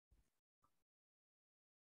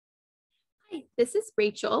Hi, this is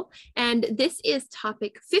Rachel, and this is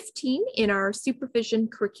topic 15 in our supervision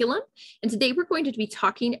curriculum. And today we're going to be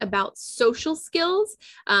talking about social skills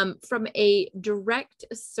from a direct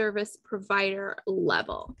service provider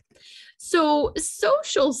level. So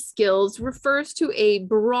social skills refers to a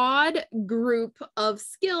broad group of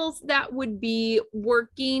skills that would be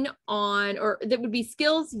working on, or that would be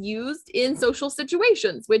skills used in social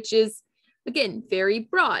situations, which is, again, very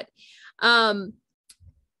broad.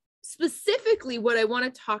 Specifically, what I want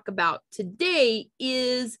to talk about today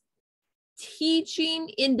is teaching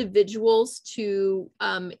individuals to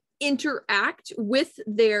interact with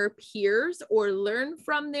their peers or learn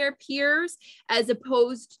from their peers, as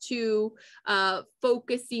opposed to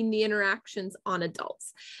focusing the interactions on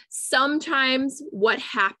adults. Sometimes what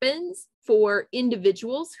happens for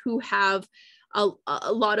individuals who have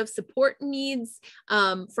a lot of support needs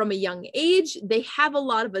from a young age, they have a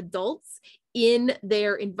lot of adults in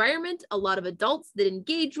their environment, a lot of adults that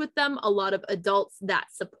engage with them, a lot of adults that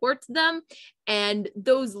support them. And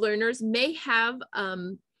those learners may have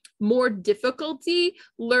more difficulty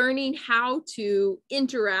learning how to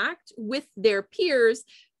interact with their peers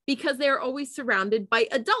because they're always surrounded by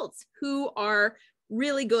adults who are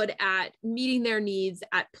really good at meeting their needs,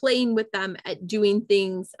 at playing with them, at doing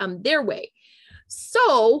things their way.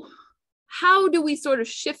 So how do we sort of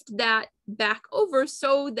shift that back over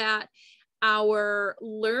so that our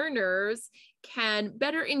learners can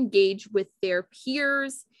better engage with their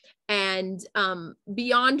peers and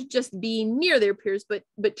beyond just being near their peers,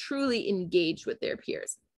 but truly engage with their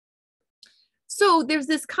peers? So there's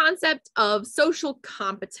this concept of social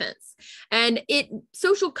competence, and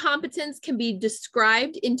social competence can be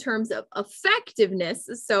described in terms of effectiveness,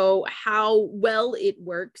 so how well it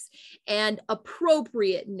works, and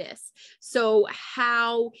appropriateness, so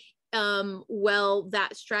how well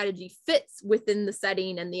that strategy fits within the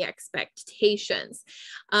setting and the expectations.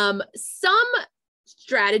 Some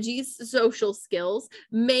strategies, social skills,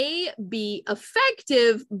 may be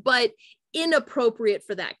effective, but inappropriate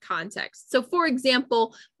for that context. So for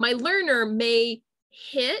example, my learner may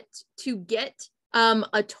hit to get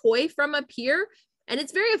a toy from a peer, and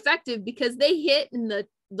it's very effective because they hit and the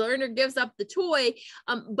learner gives up the toy,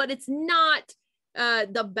 but it's not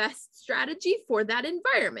the best strategy for that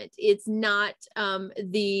environment. It's not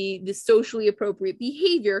the socially appropriate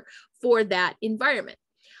behavior for that environment.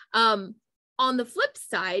 On the flip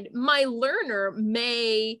side, my learner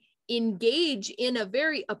may engage in a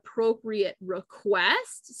very appropriate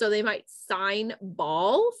request. So they might sign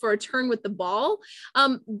ball for a turn with the ball,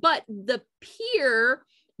 but the peer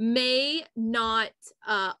may not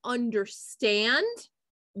understand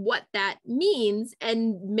what that means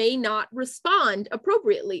and may not respond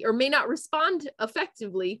appropriately or may not respond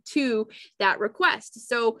effectively to that request.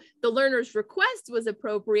 So the learner's request was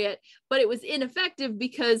appropriate, but it was ineffective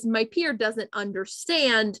because my peer doesn't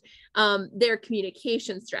understand their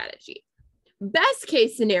communication strategy. Best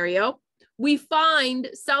case scenario, we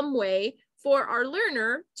find some way for our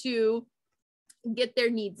learner to get their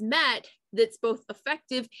needs met that's both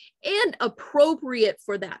effective and appropriate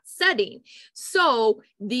for that setting. So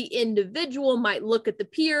the individual might look at the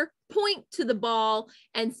peer, point to the ball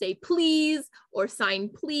and say, please, or sign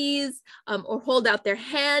please, or hold out their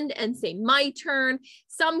hand and say, my turn,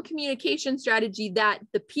 some communication strategy that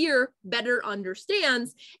the peer better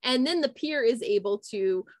understands. And then the peer is able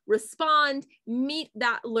to respond, meet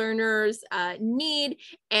that learner's need,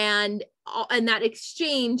 and that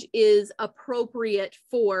exchange is appropriate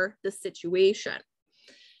for the situation.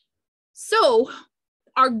 So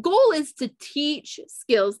our goal is to teach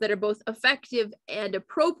skills that are both effective and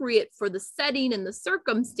appropriate for the setting and the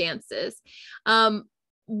circumstances.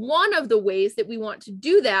 One of the ways that we want to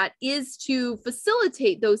do that is to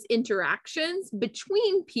facilitate those interactions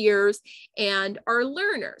between peers and our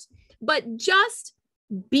learners. But just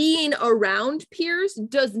being around peers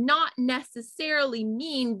does not necessarily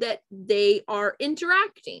mean that they are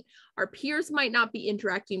interacting. Our peers might not be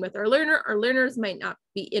interacting with our learners might not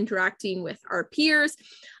be interacting with our peers.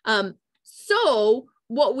 So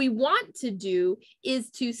what we want to do is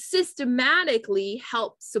to systematically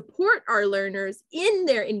help support our learners in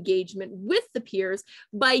their engagement with the peers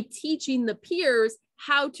by teaching the peers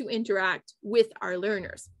how to interact with our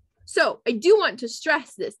learners. So I do want to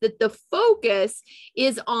stress this, that the focus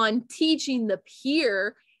is on teaching the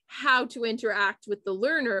peer how to interact with the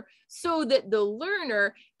learner so that the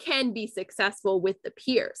learner can be successful with the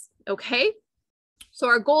peers, okay? So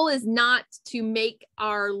our goal is not to make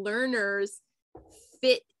our learners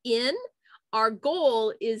fit in. Our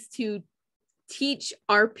goal is to teach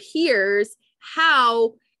our peers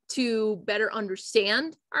how to better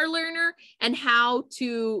understand our learner and how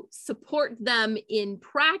to support them in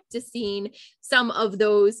practicing some of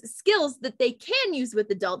those skills that they can use with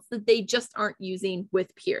adults that they just aren't using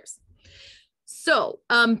with peers. So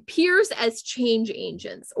peers as change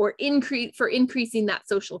agents or increasing that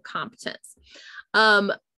social competence.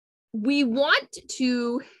 We want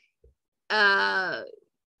to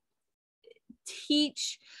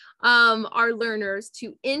teach our learners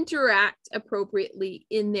to interact appropriately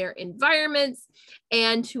in their environments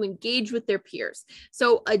and to engage with their peers.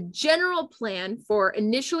 So a general plan for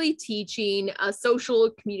initially teaching a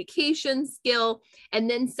social communication skill and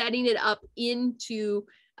then setting it up into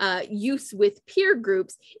use with peer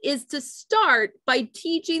groups is to start by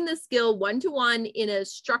teaching the skill one-to-one in a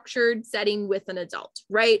structured setting with an adult,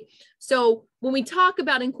 right? So when we talk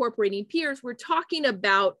about incorporating peers, we're talking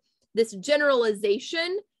about this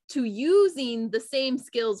generalization to using the same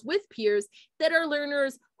skills with peers that our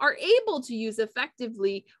learners are able to use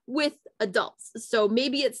effectively with adults. So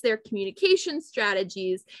maybe it's their communication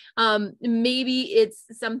strategies, maybe it's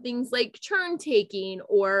some things like turn taking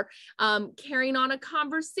or carrying on a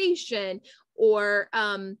conversation or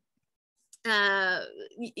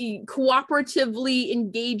cooperatively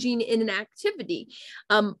engaging in an activity.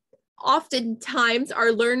 Oftentimes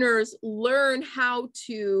our learners learn how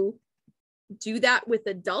to do that with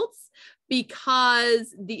adults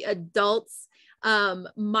because the adults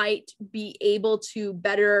might be able to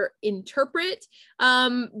better interpret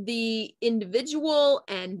the individual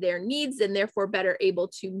and their needs and therefore better able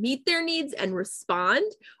to meet their needs and respond,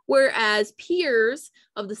 whereas peers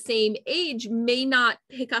of the same age may not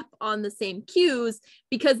pick up on the same cues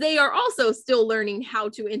because they are also still learning how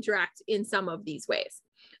to interact in some of these ways.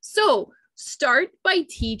 So start by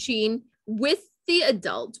teaching with the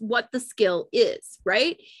adult what the skill is,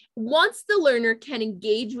 right? Once the learner can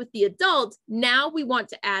engage with the adult, now we want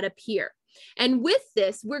to add a peer. And with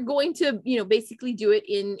this, we're going to, basically do it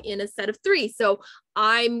in a set of three. So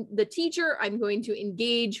I'm the teacher, I'm going to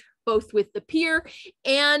engage both with the peer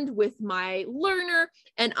and with my learner,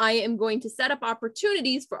 and I am going to set up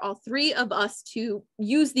opportunities for all three of us to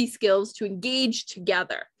use these skills to engage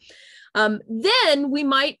together. Then we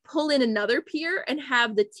might pull in another peer and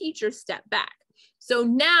have the teacher step back. So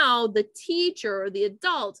now the teacher or the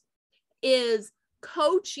adult is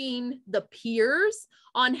coaching the peers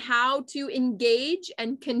on how to engage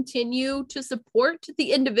and continue to support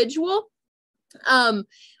the individual,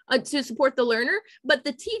 to support the learner, but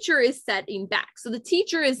the teacher is setting back. So the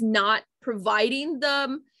teacher is not providing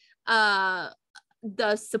them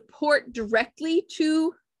the support directly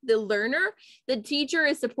to the learner. The teacher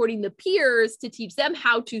is supporting the peers to teach them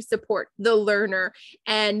how to support the learner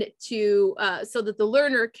and to so that the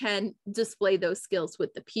learner can display those skills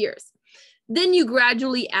with the peers. Then you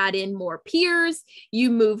gradually add in more peers. You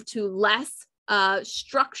move to less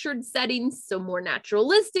structured settings, so more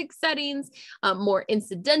naturalistic settings, more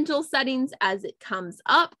incidental settings as it comes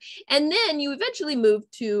up. And then you eventually move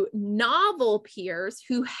to novel peers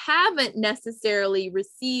who haven't necessarily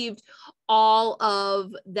received all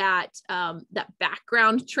of that, that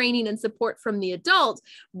background training and support from the adult,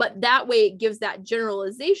 but that way it gives that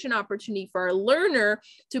generalization opportunity for our learner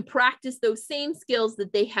to practice those same skills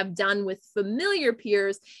that they have done with familiar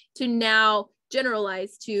peers to now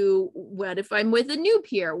generalize to what if I'm with a new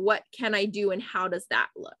peer, what can I do and how does that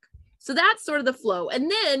look? So that's sort of the flow. And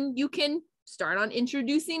then you can start on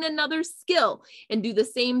introducing another skill and do the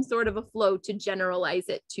same sort of a flow to generalize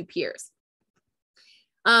it to peers.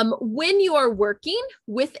 When you are working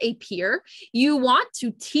with a peer, you want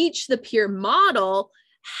to teach the peer model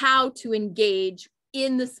how to engage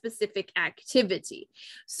in the specific activity.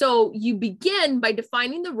 So you begin by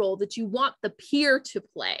defining the role that you want the peer to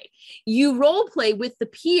play. You role play with the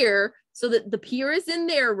peer so that the peer is in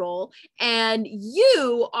their role and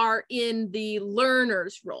you are in the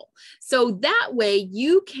learner's role. So that way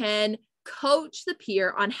you can coach the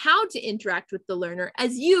peer on how to interact with the learner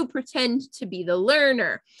as you pretend to be the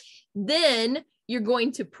learner. Then you're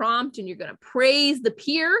going to prompt and you're going to praise the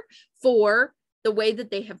peer for the way that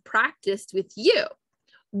they have practiced with you.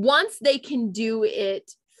 Once they can do it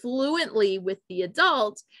fluently with the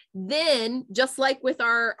adult, then just like with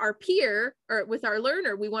our peer or with our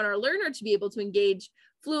learner, we want our learner to be able to engage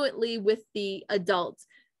fluently with the adult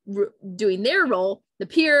doing their role, the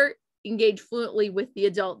peer engage fluently with the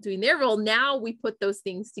adult doing their role. Now we put those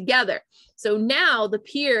things together. So now the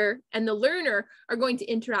peer and the learner are going to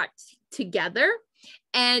interact together,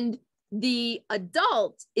 and the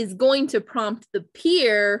adult is going to prompt the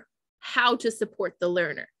peer how to support the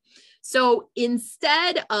learner. So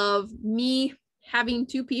instead of me having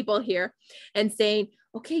two people here and saying,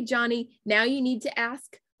 okay, Johnny, now you need to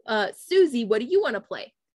ask Susie, what do you want to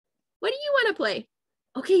play? What do you want to play?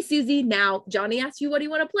 Okay, Susie, now Johnny asks you, what do you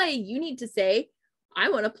want to play? You need to say, I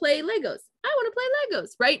want to play Legos. I want to play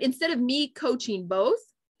Legos, right? Instead of me coaching both,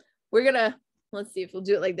 we're going to, let's see if we'll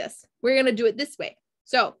do it like this. We're going to do it this way.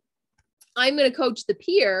 So I'm going to coach the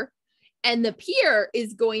peer, and the peer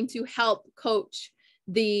is going to help coach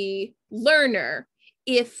the learner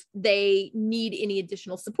if they need any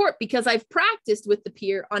additional support, because I've practiced with the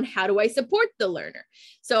peer on how do I support the learner.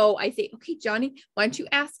 So I say, okay, Johnny, why don't you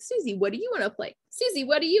ask Susie, what do you want to play? Susie,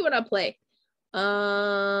 what do you want to play?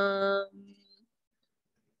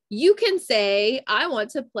 You can say, I want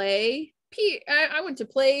to play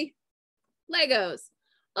Legos.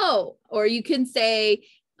 Oh, or you can say,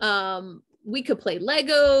 we could play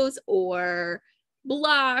Legos or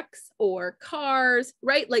blocks or cars,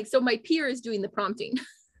 right? Like, so my peer is doing the prompting. I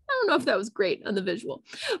don't know if that was great on the visual,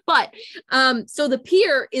 but so the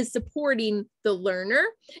peer is supporting the learner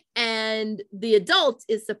and the adult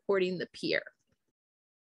is supporting the peer.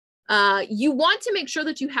 You want to make sure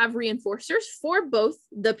that you have reinforcers for both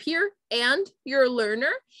the peer and your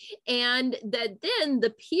learner, and that then the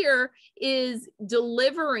peer is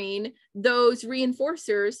delivering those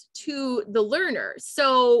reinforcers to the learner.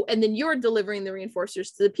 So, and then you're delivering the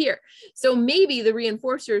reinforcers to the peer. So maybe the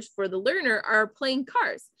reinforcers for the learner are playing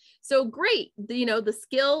cars. So great, the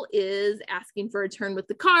skill is asking for a turn with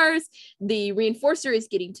the cars. The reinforcer is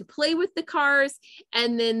getting to play with the cars,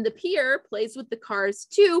 and then the peer plays with the cars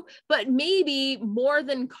too, but maybe more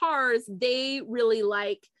than cars, they really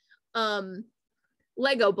like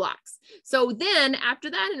Lego blocks. So then after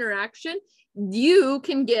that interaction, you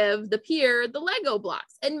can give the peer the Lego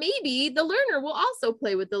blocks, and maybe the learner will also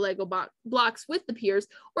play with the Lego blocks with the peers,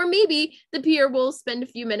 or maybe the peer will spend a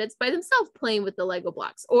few minutes by themselves playing with the Lego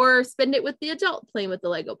blocks, or spend it with the adult playing with the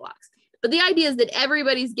Lego blocks. But the idea is that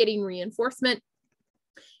everybody's getting reinforcement.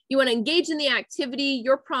 You want to engage in the activity,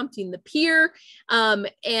 you're prompting the peer,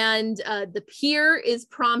 and the peer is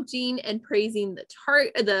prompting and praising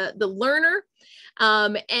the learner.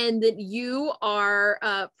 And that you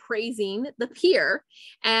are praising the peer,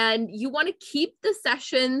 and you want to keep the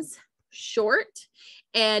sessions short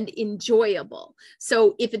and enjoyable.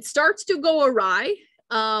 So if it starts to go awry,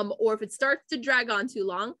 or if it starts to drag on too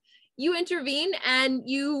long, you intervene and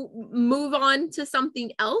you move on to something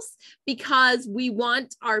else, because we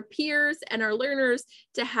want our peers and our learners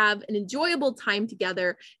to have an enjoyable time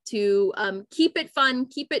together, to keep it fun,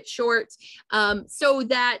 keep it short, so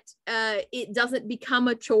that it doesn't become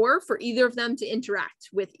a chore for either of them to interact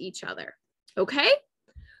with each other. Okay,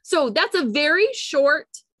 so that's a very short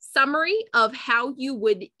summary of how you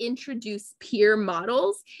would introduce peer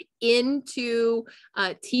models into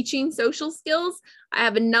teaching social skills. I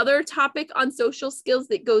have another topic on social skills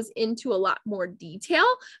that goes into a lot more detail,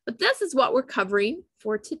 but this is what we're covering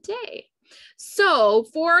for today. So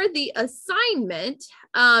for the assignment,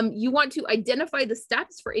 you want to identify the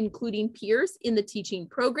steps for including peers in the teaching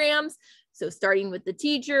programs. So starting with the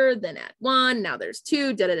teacher, then at 1, now there's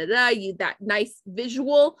 2, that nice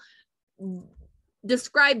visual.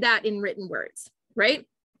 Describe that in written words, right?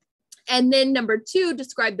 And then number 2,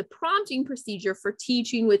 describe the prompting procedure for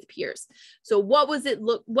teaching with peers. So what does it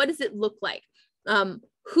look like?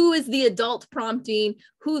 Who is the adult prompting?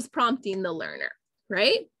 Who's prompting the learner,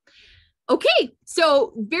 right? Okay,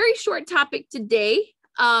 so very short topic today.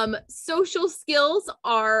 Social skills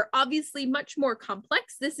are obviously much more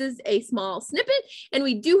complex. This is a small snippet, and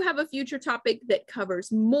we do have a future topic that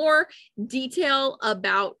covers more detail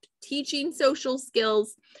about teaching social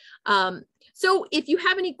skills. So if you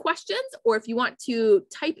have any questions, or if you want to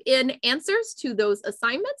type in answers to those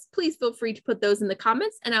assignments, please feel free to put those in the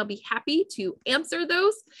comments, and I'll be happy to answer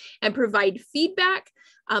those and provide feedback.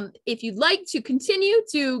 If you'd like to continue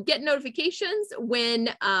to get notifications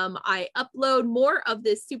when I upload more of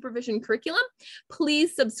this supervision curriculum,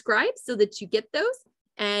 please subscribe so that you get those.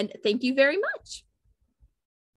 And thank you very much.